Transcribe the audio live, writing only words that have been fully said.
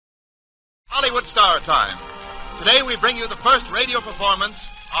Hollywood Star Time. Today we bring you the first radio performance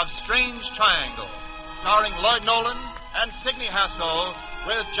of Strange Triangle, starring Lloyd Nolan and Signe Hasso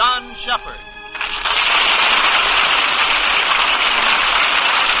with John Shepherd.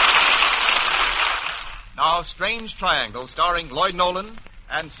 Now, Strange Triangle, starring Lloyd Nolan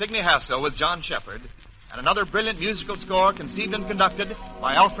and Signe Hasso with John Shepherd, and another brilliant musical score conceived and conducted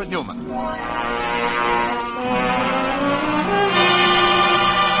by Alfred Newman.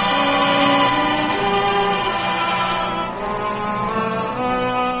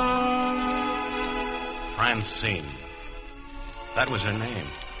 Francine. That was her name.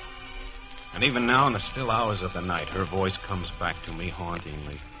 And even now, in the still hours of the night, her voice comes back to me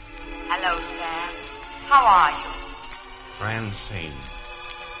hauntingly. Hello, Sam. How are you? Francine.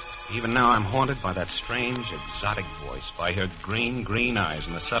 Even now, I'm haunted by that strange, exotic voice, by her green eyes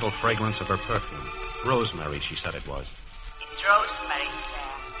and the subtle fragrance of her perfume. Rosemary, she said it was. It's rosemary,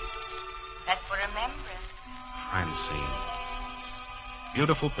 Sam. That's for remembrance. Francine.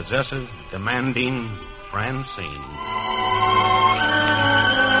 Beautiful, possessive, demanding Francine.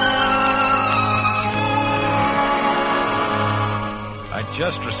 I'd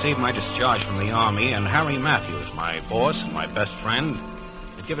just received my discharge from the Army, and Harry Matthews, my boss and my best friend,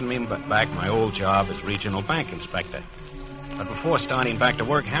 had given me back my old job as regional bank inspector. But before starting back to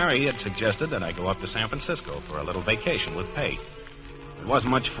work, Harry had suggested that I go up to San Francisco for a little vacation with pay. It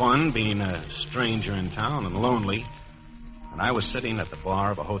wasn't much fun being a stranger in town and lonely, and I was sitting at the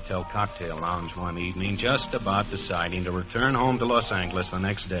bar of a hotel cocktail lounge one evening, just about deciding to return home to Los Angeles the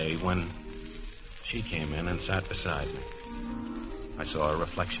next day when she came in and sat beside me. I saw a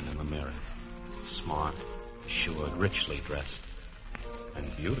reflection in the mirror. Smart, assured, richly dressed,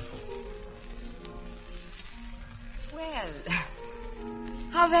 and beautiful. Well,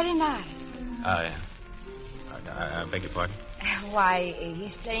 how very nice. I beg your pardon? Why,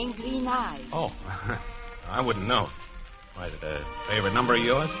 he's playing Green Eyes. Oh, I wouldn't know. Why, is it a favorite number of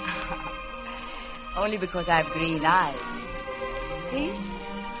yours? Only because I have green eyes. See?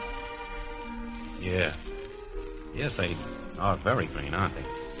 Yeah. Yes, they are very green, aren't they?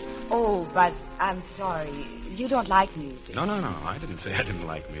 Oh, but I'm sorry. You don't like music. No. I didn't say I didn't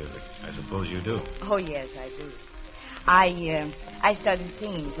like music. I suppose you do. Oh, yes, I do. I studied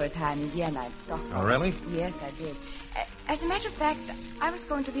singing for a time in Vienna and Stockholm. Oh, really? Yes, I did. As a matter of fact, I was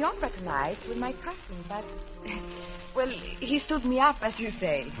going to the opera tonight with my cousin, but... Well, he stood me up, as you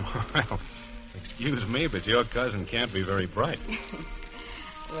say. Well, excuse me, but your cousin can't be very bright.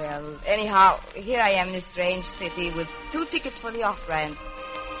 Well, anyhow, here I am in a strange city with 2 tickets for the opera, and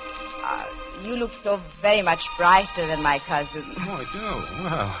you look so very much brighter than my cousin. Oh, I do?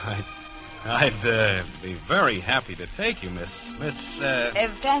 Well, I'd be very happy to take you, Miss...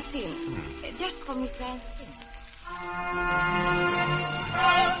 Francine. Just call me Francine.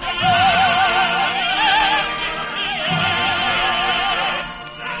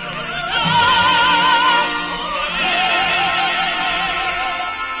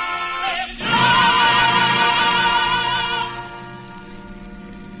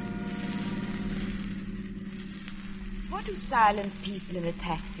 What do silent people in a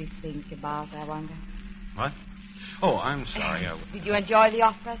taxi think about, I wonder? What? Oh, I'm sorry. Did you enjoy the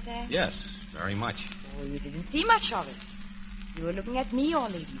opera, sir? Yes, very much. Oh, you didn't see much of it. You were looking at me all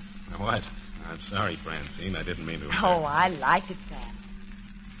evening. What? I'm sorry, Francine. I didn't mean to... Oh, I like it, Sam.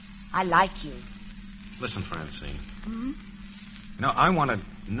 I like you. Listen, Francine. Mm-hmm. You know, I want to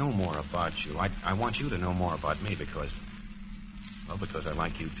know more about you. I want you to know more about me because I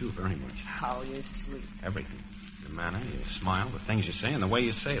like you, too, very much. Oh, you're sweet. Everything. Your manner, your smile, the things you say, and the way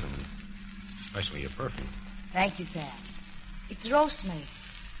you say them. Especially your perfume. Thank you, Sam. It's rosemary.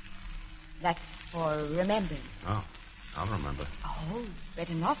 That's for remembering. Oh, I'll remember. Oh,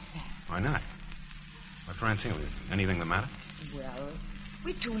 better not, Sam. Why not? Why, Francine, is anything the matter? Well,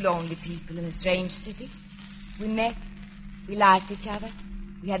 we're 2 lonely people in a strange city. We met. We liked each other.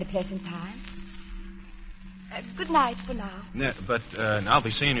 We had a pleasant time. Good night for now. Yeah, but I'll be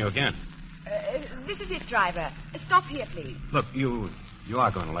seeing you again. This is it, driver. Stop here, please. Look, you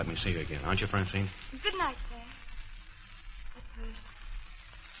are going to let me see you again, aren't you, Francine? Good night, sir. But first,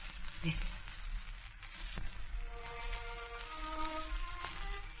 this.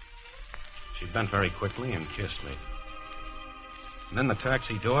 She bent very quickly and kissed me. And then the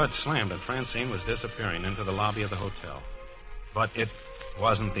taxi door had slammed and Francine was disappearing into the lobby of the hotel. But it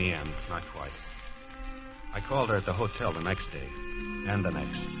wasn't the end, not quite. I called her at the hotel the next day, and the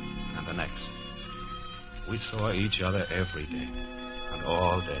next, and the next. We saw each other every day, and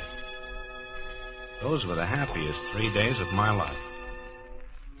all day. Those were the happiest 3 days of my life.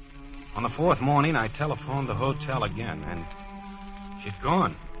 On the 4th morning, I telephoned the hotel again, and she'd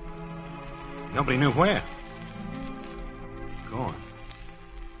gone. Nobody knew where. Gone.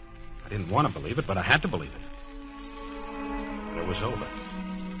 I didn't want to believe it, but I had to believe it. But it was over.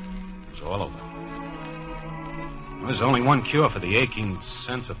 It was all over. There's only one cure for the aching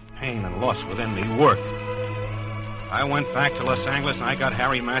sense of pain and loss within me: work. I went back to Los Angeles, and I got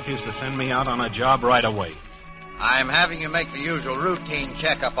Harry Matthews to send me out on a job right away. I'm having you make the usual routine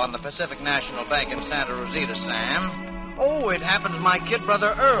checkup on the Pacific National Bank in Santa Rosita, Sam. Oh, it happens my kid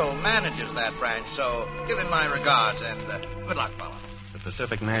brother Earl manages that branch, so give him my regards and good luck, fella. The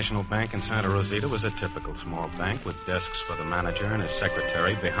Pacific National Bank in Santa Rosita was a typical small bank with desks for the manager and his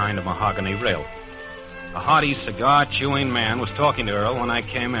secretary behind a mahogany rail. A hearty, cigar-chewing man was talking to Earl when I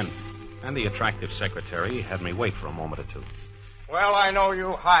came in, and the attractive secretary had me wait for a moment or two. Well, I know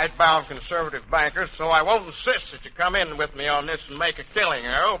you hidebound conservative bankers, so I won't insist that you come in with me on this and make a killing,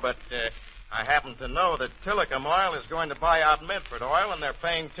 Earl, but I happen to know that Tillicum Oil is going to buy out Medford Oil, and they're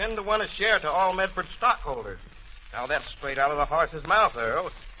paying 10 to 1 a share to all Medford stockholders. Now, that's straight out of the horse's mouth,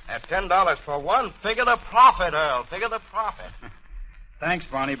 Earl. At $10 for one, figure the profit, Earl. Figure the profit. Thanks,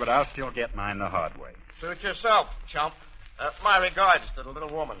 Barney, but I'll still get mine the hard way. Suit yourself, chump. My regards to the little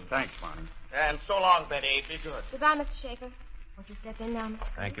woman. Thanks, Barney. And so long, Betty. Be good. Goodbye, Mr. Schaefer. Won't you step in now, Mr.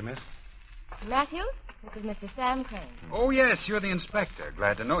 Thank you, miss. Matthews? This is Mr. Sam Crain. Oh, yes, you're the inspector.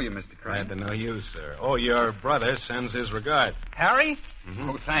 Glad to know you, Mr. Crain. Glad to know you, sir. Oh, your brother sends his regards. Harry? Mm-hmm.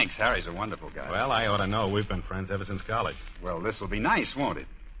 Oh, thanks. Harry's a wonderful guy. Well, I ought to know. We've been friends ever since college. Well, this'll be nice, won't it?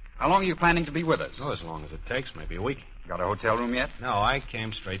 How long are you planning to be with us? Oh, as long as it takes, maybe a week. Got a hotel room yet? No, I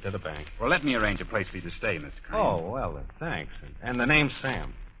came straight to the bank. Well, let me arrange a place for you to stay, Mr. Crain. Oh, well, thanks. And the name's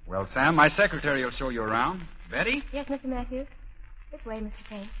Sam. Well, Sam, my secretary will show you around. Betty? Yes, Mr. Matthews. This way, Mr.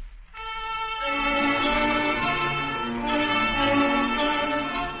 Crain.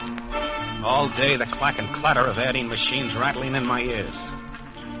 All day, the clack and clatter of adding machines rattling in my ears.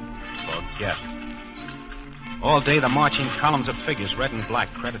 Forget. All day, the marching columns of figures, red and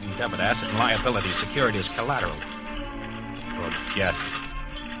black, credit and debit, asset and liability, securities, collateral. Forget.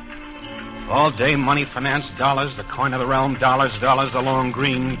 All day, money, finance, dollars, the coin of the realm, dollars, dollars, the long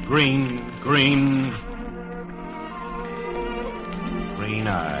green, green, green. Green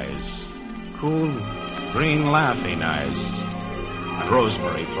eyes. Cool, green, laughing eyes. And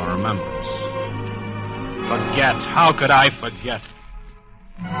rosemary for remembrance. Forget. How could I forget?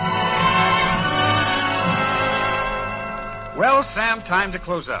 Well, Sam, time to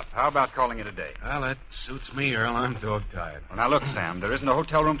close up. How about calling it a day? Well, that suits me, Earl. I'm dog-tired. Well, now, look, Sam, there isn't a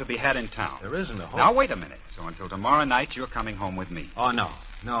hotel room to be had in town. There isn't a hotel. Now, wait a minute. So until tomorrow night, you're coming home with me. Oh, no.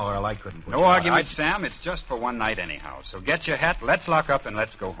 No, Earl, I couldn't. No argument, Sam. It's just for one night anyhow. So get your hat, let's lock up, and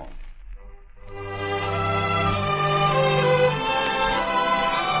let's go home.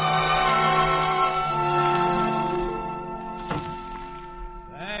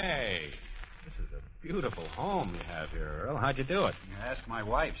 Hey, this is a beautiful home you have here, Earl. How'd you do it? You ask my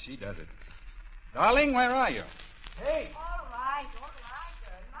wife. She does it. Darling, where are you? Hey. All right, girl.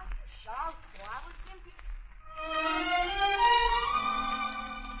 Not to shout, so I was simply...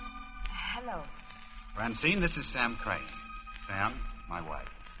 Hello. Francine, this is Sam Crain. Sam, my wife.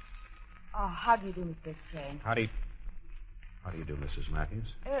 Oh, how do you do, Mr. Crain? How do you do, Mrs.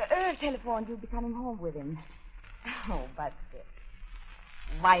 Matthews? Earl telephoned you'll be coming home with him. Oh, but...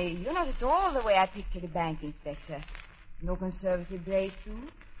 why, you're not at all the way I pictured a bank inspector. No conservative gray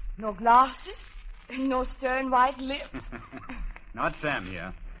suit, no glasses, no stern white lips. Not Sam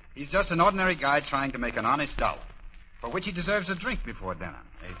here. He's just an ordinary guy trying to make an honest dollar, for which he deserves a drink before dinner.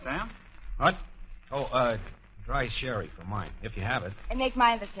 Hey, Sam? What? Oh, dry sherry for mine, if you have it. And make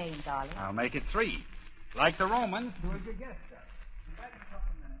mine the same, darling. I'll make it 3. Like the Romans, do as your guest does.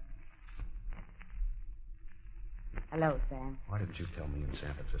 Hello, Sam. Why didn't you tell me in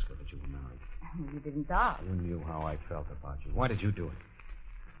San Francisco that you were married? You didn't ask. You knew how I felt about you. Why did you do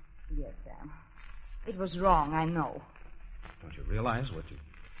it? Yes, Sam. It was wrong, I know. Don't you realize what you've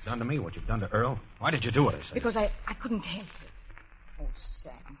done to me, what you've done to Earl? Why did you do it, I say? Because I couldn't help it. Oh,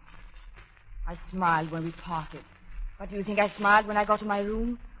 Sam. I smiled when we parted. But do you think I smiled when I got to my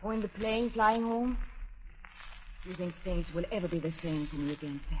room? Or in the plane flying home? Do you think things will ever be the same for me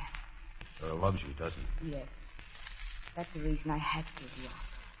again, Sam? Earl loves you, doesn't he? Yes. That's the reason I had to give you up.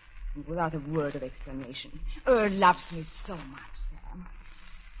 And without a word of explanation. Earl loves me so much, Sam.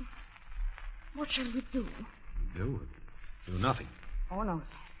 What shall we do? Do nothing. Oh, no,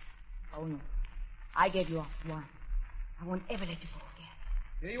 Sam. Oh, no. I gave you up once. I won't ever let you go again.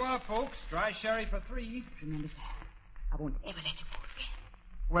 Here you are, folks. Dry sherry for 3. Remember, Sam, I won't ever let you go again.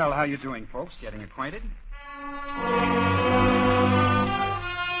 Well, how you doing, folks? Getting acquainted?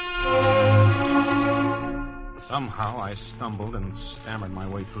 Somehow I stumbled and stammered my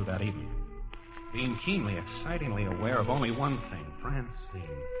way through that evening. being keenly, excitingly aware of only one thing,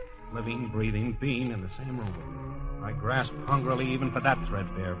 Francine. Living, breathing, being in the same room with me. I grasped hungrily even for that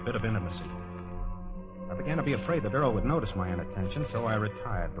threadbare bit of intimacy. I began to be afraid that Earl would notice my inattention, so I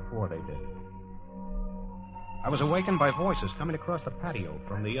retired before they did. I was awakened by voices coming across the patio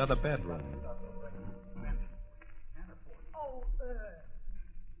from the other bedroom. Oh,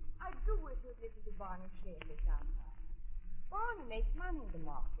 I do wish you'd listen to Barney Schaefer sometime. Barney makes money in the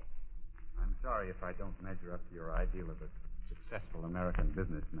market. I'm sorry if I don't measure up to your ideal of a successful American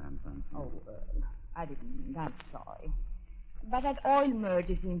businessman, Francine. Oh, I didn't. I'm sorry. But that oil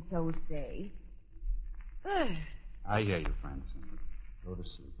merger seems so safe. I hear you, Francine. Go to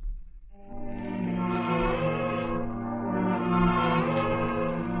sleep.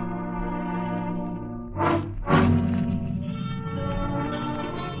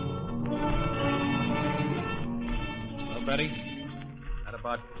 Well, Betty, that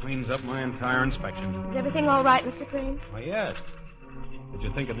about cleans up my entire inspection. Is everything all right, Mr. Crane? Why, yes. Did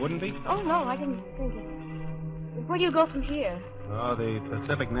you think it wouldn't be? Oh, no, I didn't think it. Where do you go from here? Oh, the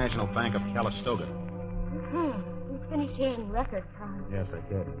Pacific National Bank of Calistoga. You finished here in record time. Yes, I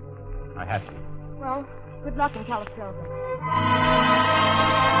did. I had to. Well, good luck in Calistoga.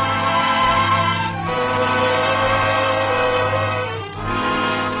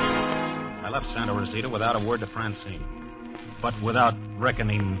 I left Santa Rosita without a word to Francine, but without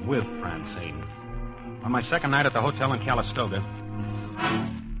reckoning with Francine. On my second night at the hotel in Calistoga.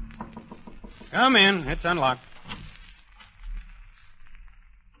 Come in. It's unlocked.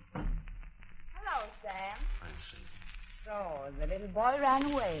 Hello, Sam. Francine. So, the little boy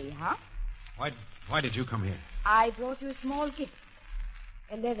ran away, huh? Why did you come here? I brought you a small gift.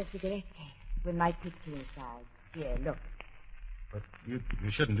 A leather cigarette case with my picture inside. Here, look. But you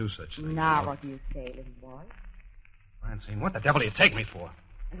shouldn't do such things. Now, what do you say, little boy? Francine, what the devil do you take me for?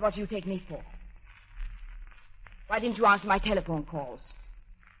 And what do you take me for? Why didn't you answer my telephone calls?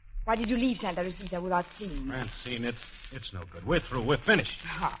 Why did you leave Santa Rosita without seeing me? Francine, it's no good. We're through. We're finished.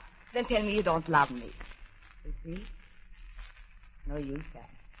 Ah, then tell me you don't love me. You see? No use, Sam.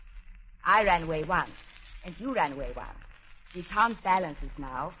 I ran away once, and you ran away once. We can't balance it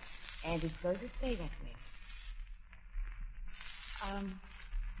now, and it's going to stay that way.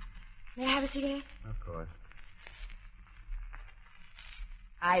 May I have a cigarette? Of course.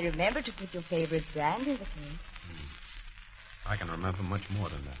 I remember to put your favorite brand in the case. I can remember much more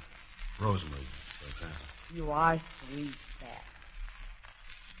than that. Rosemary, for example. You are sweet, Sam.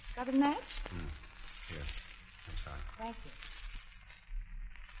 Got a match? Here. I'm sorry. Thank you.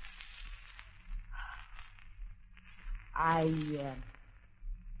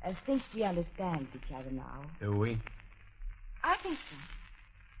 I think we understand each other now. Do we? I think so.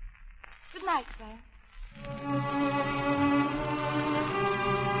 Good night, Sam.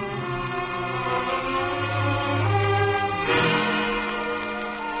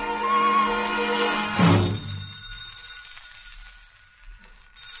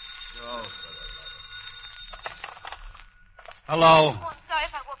 Hello. Oh, I'm sorry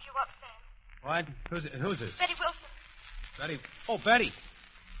if I woke you up, Sam. What? Who's this? Betty Wilson. Betty. Oh, Betty.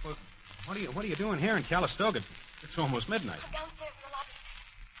 Well, what are you doing here in Calistoga? It's almost midnight. I'm downstairs in the lobby.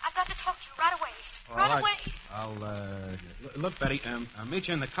 I've got to talk to you right away. All Right right. away. Look, Betty, I'll meet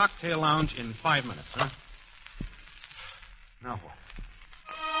you in the cocktail lounge in 5 minutes, huh? Now what?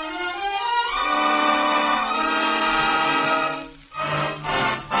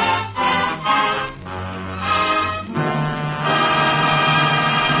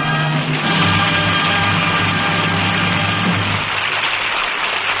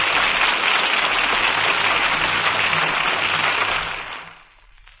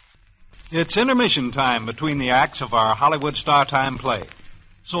 It's intermission time between the acts of our Hollywood Star Time play.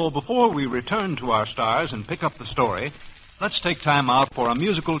 So before we return to our stars and pick up the story, let's take time out for a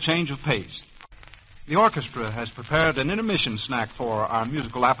musical change of pace. The orchestra has prepared an intermission snack for our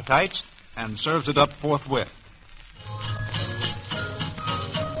musical appetites and serves it up forthwith.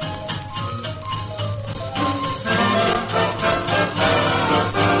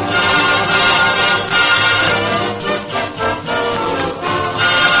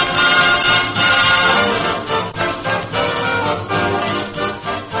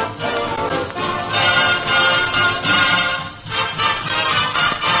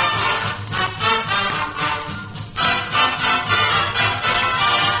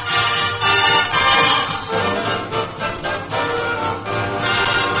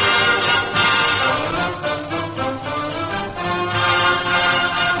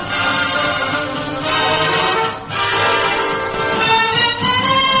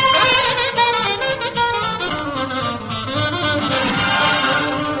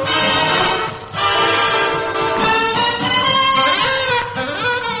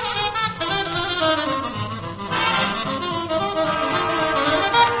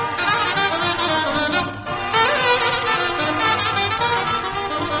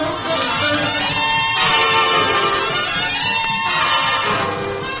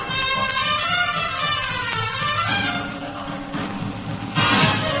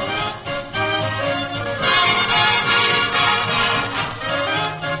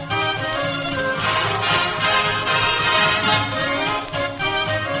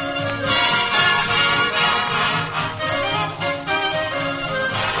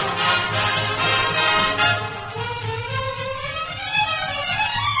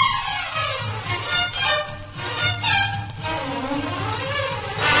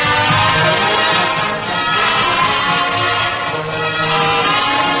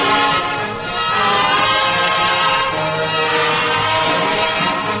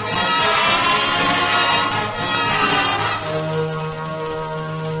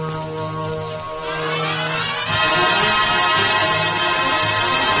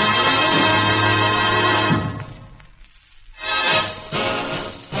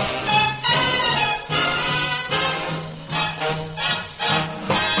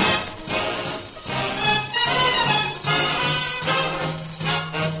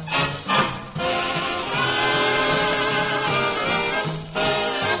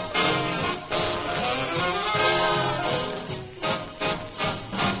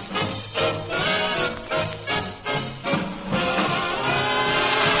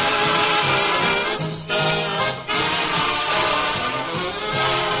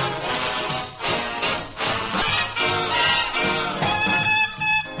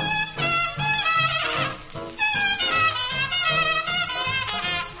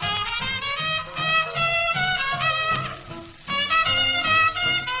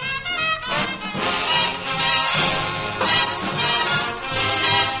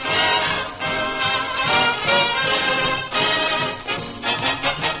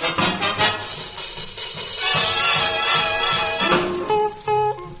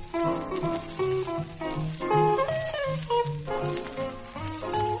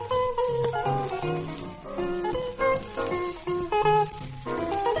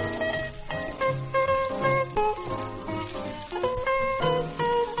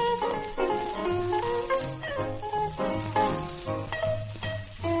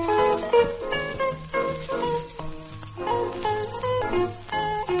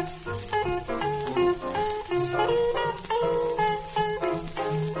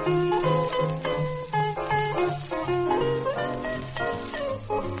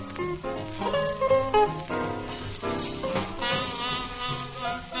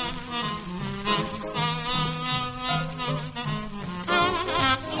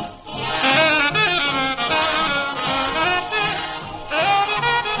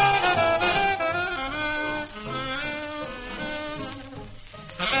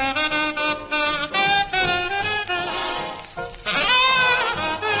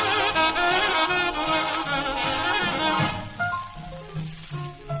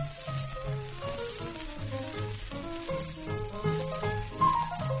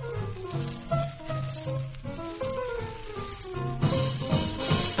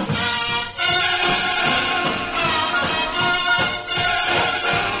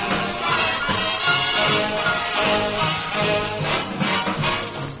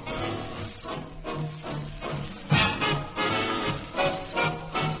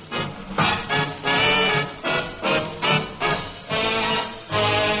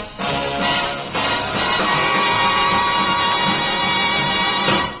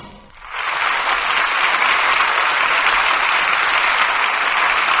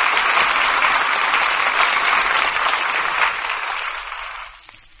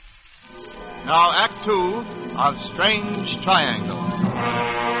 Now, Act Two of Strange Triangle.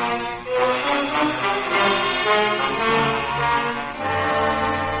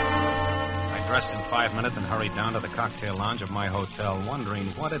 I dressed in 5 minutes and hurried down to the cocktail lounge of my hotel, wondering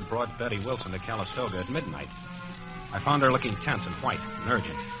what had brought Betty Wilson to Calistoga at midnight. I found her looking tense and white and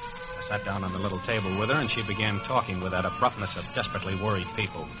urgent. I sat down on the little table with her, and she began talking with that abruptness of desperately worried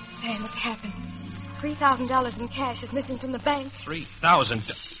people. Sam, it's happened. $3,000 in cash is missing from the bank.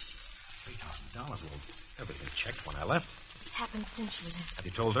 $3,000? Well, everything checked when I left. It happened since you left. Have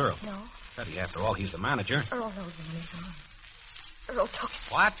you told Earl? No. Betty, after all, he's the manager. Earl knows the money's gone. Earl took it.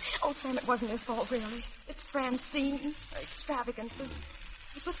 What? Oh, Sam, it wasn't his fault, really. It's Francine. Her extravagances.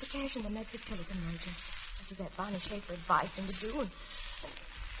 He put the cash in the Medford Silicon merger. Just as that Bonnie Schaefer advised him to do.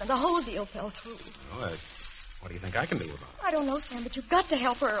 And the whole deal fell through. Oh, what do you think I can do about it? I don't know, Sam, but you've got to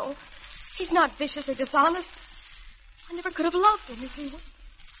help Earl. He's not vicious or dishonest. I never could have loved him if he was.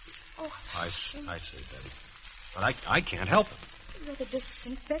 Oh, I see, Betty. But I can't help him. You're the district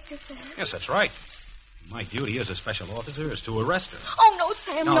inspector, Sam. Yes, that's right. My duty as a special officer is to arrest her. Oh, no,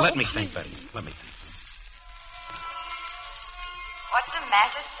 Sam, no. No, let me think, Betty. Let me think. What's the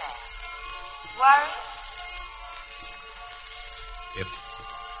matter, Sam? Worried?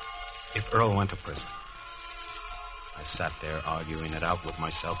 If Earl went to prison, I sat there arguing it out with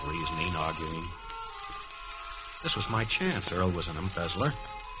myself, reasoning, arguing. This was my chance. Earl was an embezzler.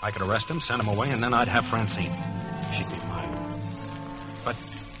 I could arrest him, send him away, and then I'd have Francine. She'd be mine. But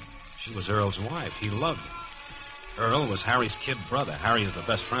she was Earl's wife. He loved her. Earl was Harry's kid brother. Harry is the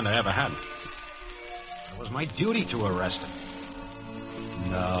best friend I ever had. It was my duty to arrest him.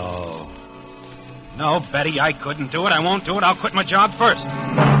 No, Betty, I couldn't do it. I won't do it. I'll quit my job first.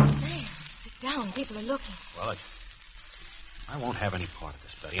 Sam, sit down. People are looking. Well, I won't have any part of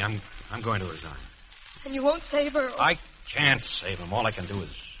this, Betty. I'm going to resign. And you won't save Earl? I can't save him. All I can do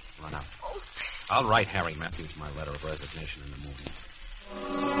is run out. Oh, Sam. I'll write Harry Matthews my letter of resignation in the movie.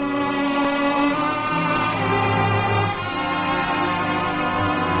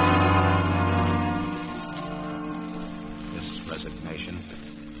 This resignation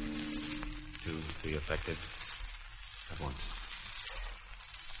to be effective at once.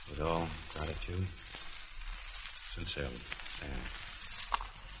 With all gratitude, sincerely, Sam.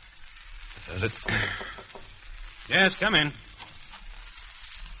 That does it. Yes, come in.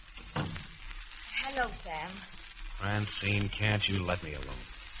 Hello, Sam. Francine, can't you let me alone?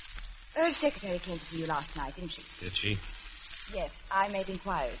 Earl's secretary came to see you last night, didn't she? Did she? Yes, I made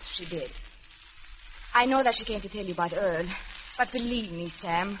inquiries. She did. I know that she came to tell you about Earl, but believe me,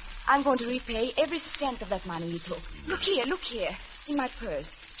 Sam, I'm going to repay every cent of that money you took. Look here. In my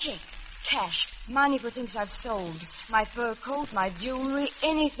purse. Check. Cash. Money for things I've sold. My fur coat, my jewelry,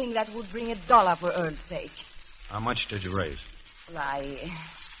 anything that would bring $1 for Earl's sake. How much did you raise? Well, I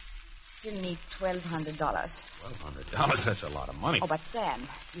still need $1,200. $1,200? That's a lot of money. Oh, but Sam,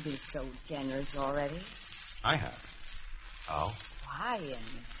 you've been so generous already. I have. How? Why,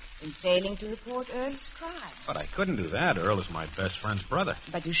 in failing to report Earl's crime. But I couldn't do that. Earl is my best friend's brother.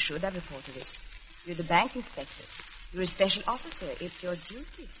 But you should have reported it. You're the bank inspector. You're a special officer. It's your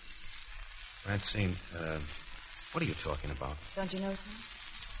duty. Francine, what are you talking about? Don't you know, Sam?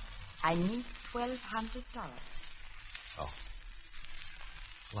 I need $1,200. Oh.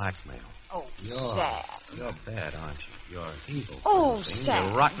 Blackmail. Oh, Sam. You're bad, aren't you? You're evil. Oh, Francine. Sam.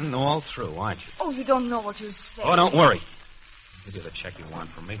 You're rotten all through, aren't you? Oh, you don't know what you say. Oh, don't worry. I'll give you the check you want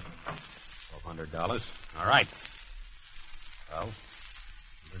from me. $1,200. All right.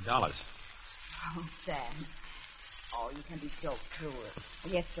 $1,200. Oh, Sam. Oh, you can be so cruel.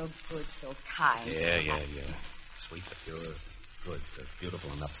 Yet so good, so kind. Yeah. Sweet, the pure, good, the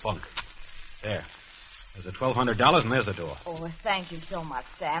beautiful, and the funk. There. There's the $1,200, and there's the door. Oh, thank you so much,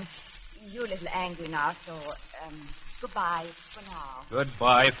 Sam. You're a little angry now, so, goodbye for now.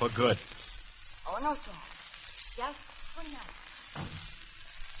 Goodbye for good. Oh, no, Sam. Just for now.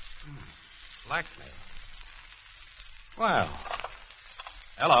 Blackmail. Well.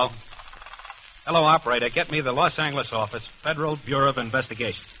 Hello, operator. Get me the Los Angeles office, Federal Bureau of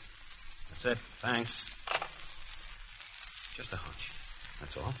Investigation. That's it. Thanks. Just a hunch.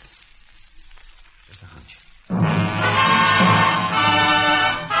 That's all. Just a hunch.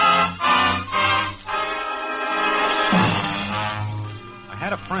 I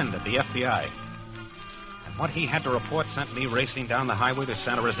had a friend at the FBI. And what he had to report sent me racing down the highway to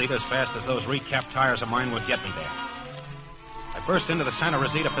Santa Rosita as fast as those recapped tires of mine would get me there. I burst into the Santa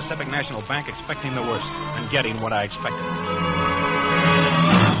Rosita Pacific National Bank expecting the worst and getting what I expected.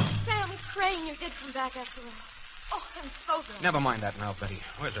 Sam Crain, you did come back after all. Oh, I'm so glad. Never mind that now, Betty.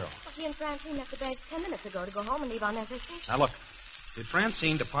 Where's Earl? Well, he and Francine left the bank 10 minutes ago to go home and leave on their vacation. Now, look. Did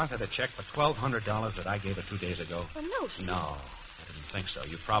Francine deposit a check for $1,200 that I gave her 2 days ago? Well, no, she No, I didn't think so.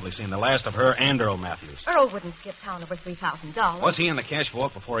 You've probably seen the last of her and Earl Matthews. Earl wouldn't skip town over $3,000. Was he in the cash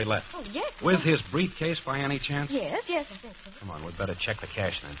vault before he left? Oh, yes. With his briefcase by any chance? Yes, I think so. Come on, we'd better check the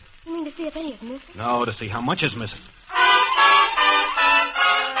cash then. You mean to see if any is missing? No, to see how much is missing.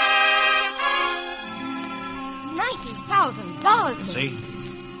 $90,000. See?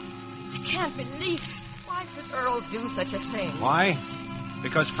 I can't believe it. Why could Earl do such a thing? Why?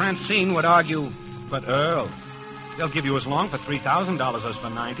 Because Francine would argue, but Earl, they'll give you as long for $3,000 as for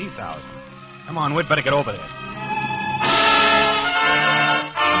 $90,000. Come on, we'd better get over there.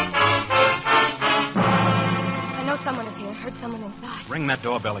 I know someone is here. Heard someone inside. Ring that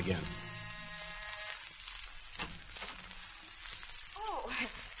doorbell again. Oh,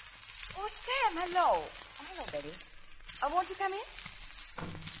 Sam, hello. Hello, Betty. Won't you come in?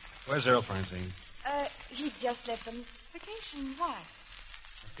 Where's Earl, Francine? He just left on his vacation. Why?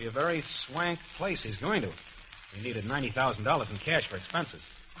 Must be a very swank place he's going to. He needed $90,000 in cash for expenses.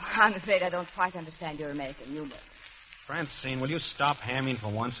 I'm afraid I don't quite understand your American humor. Francine, will you stop hamming for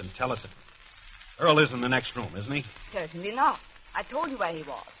once and tell us if Earl is in the next room, isn't he? Certainly not. I told you where he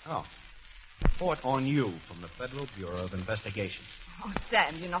was. Oh. Report on you from the Federal Bureau of Investigation. Oh,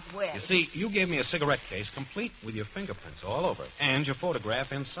 Sam, you're not well. You see, you gave me a cigarette case complete with your fingerprints all over it and your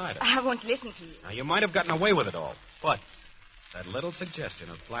photograph inside it. I won't listen to you. Now, you might have gotten away with it all, but that little suggestion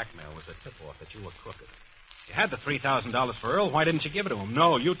of blackmail was a tip-off that you were crooked. You had the $3,000 for Earl. Why didn't you give it to him?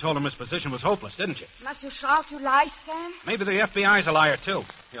 No, you told him his position was hopeless, didn't you? Must you shout, you lie, Sam? Maybe the FBI's a liar, too.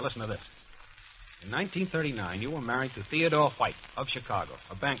 Here, listen to this. In 1939, you were married to Theodore White of Chicago,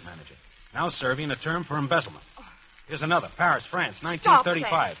 a bank manager, now serving a term for embezzlement. Here's another, Paris, France,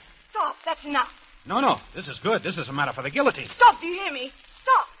 1935. Stop, that's enough. No, this is good. This is a matter for the guillotine. Stop, do you hear me?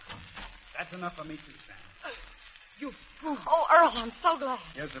 Stop. That's enough for me, too, Sam. You fool. Oh, Earl, I'm so glad.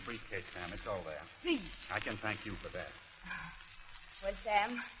 Here's the briefcase, Sam. It's all there. Please. I can thank you for that. Well,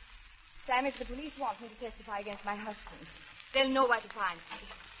 Sam, if the police want me to testify against my husband, they'll know where to find me.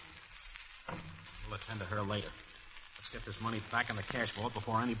 We'll attend to her later. Let's get this money back in the cash vault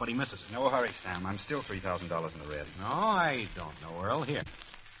before anybody misses it. No hurry, Sam. I'm still $3,000 in the red. No, I don't know, Earl. Here.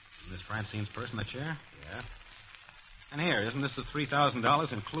 Isn't this Francine's purse in the chair? Yeah. And here, isn't this the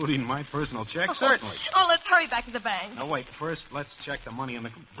 $3,000, including my personal check? Certainly. Oh, let's hurry back to the bank. Now, wait. First, let's check the money in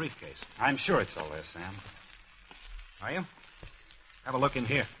the briefcase. I'm sure it's all there, Sam. Are you? Have a look in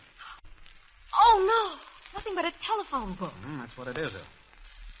here. Oh, no. Nothing but a telephone book. That's what it is, Earl.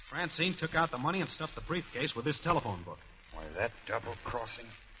 Francine took out the money and stuffed the briefcase with this telephone book. Why, that double-crossing.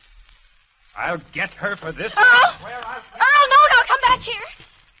 I'll get her for this. Earl! Earl, no, come back here.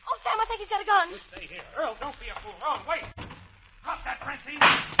 Oh, Sam, I think he's got a gun. You stay here. Earl, don't be a fool. Earl, wait. Drop that, Francine.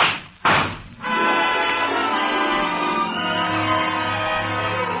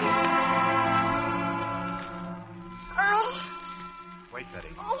 Earl. Wait, Betty.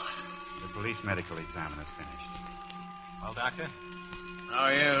 Oh. The police medical examiner's finished. Well, Doctor? No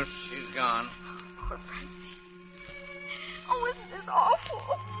use. She's gone. Poor Francine. Oh, isn't this awful?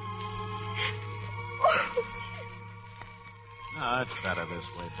 No, it's better this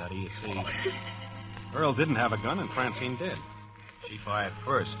way, Betty. You see, Earl didn't have a gun and Francine did. She fired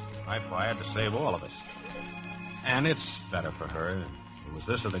first. I fired to save all of us. And it's better for her. It was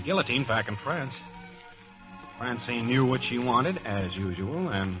this or the guillotine back in France. Francine knew what she wanted, as usual,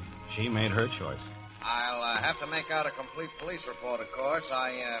 and she made her choice. I'll have to make out a complete police report, of course.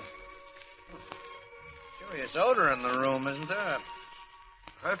 Curious odor in the room, isn't there?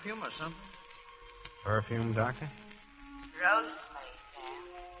 Perfume or something? Perfume, Doctor? Rosemary, Sam.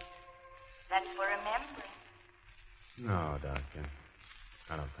 That's for remembering. No, Doctor.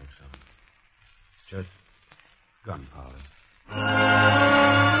 I don't think so. Just gunpowder.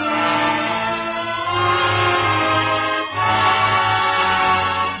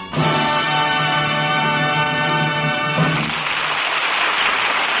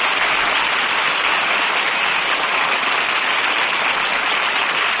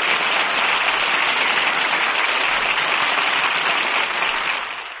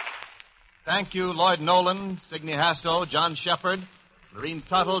 Thank you, Lloyd Nolan, Signe Hasso, John Shepard, Lorene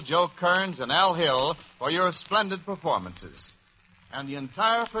Tuttle, Joe Kearns, and Al Hill for your splendid performances. And the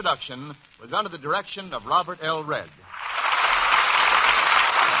entire production was under the direction of Robert L. Redd.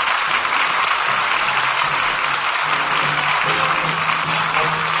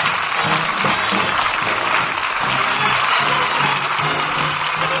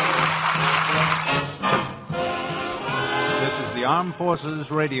 This is the Armed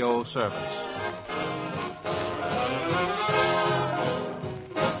Forces Radio Service.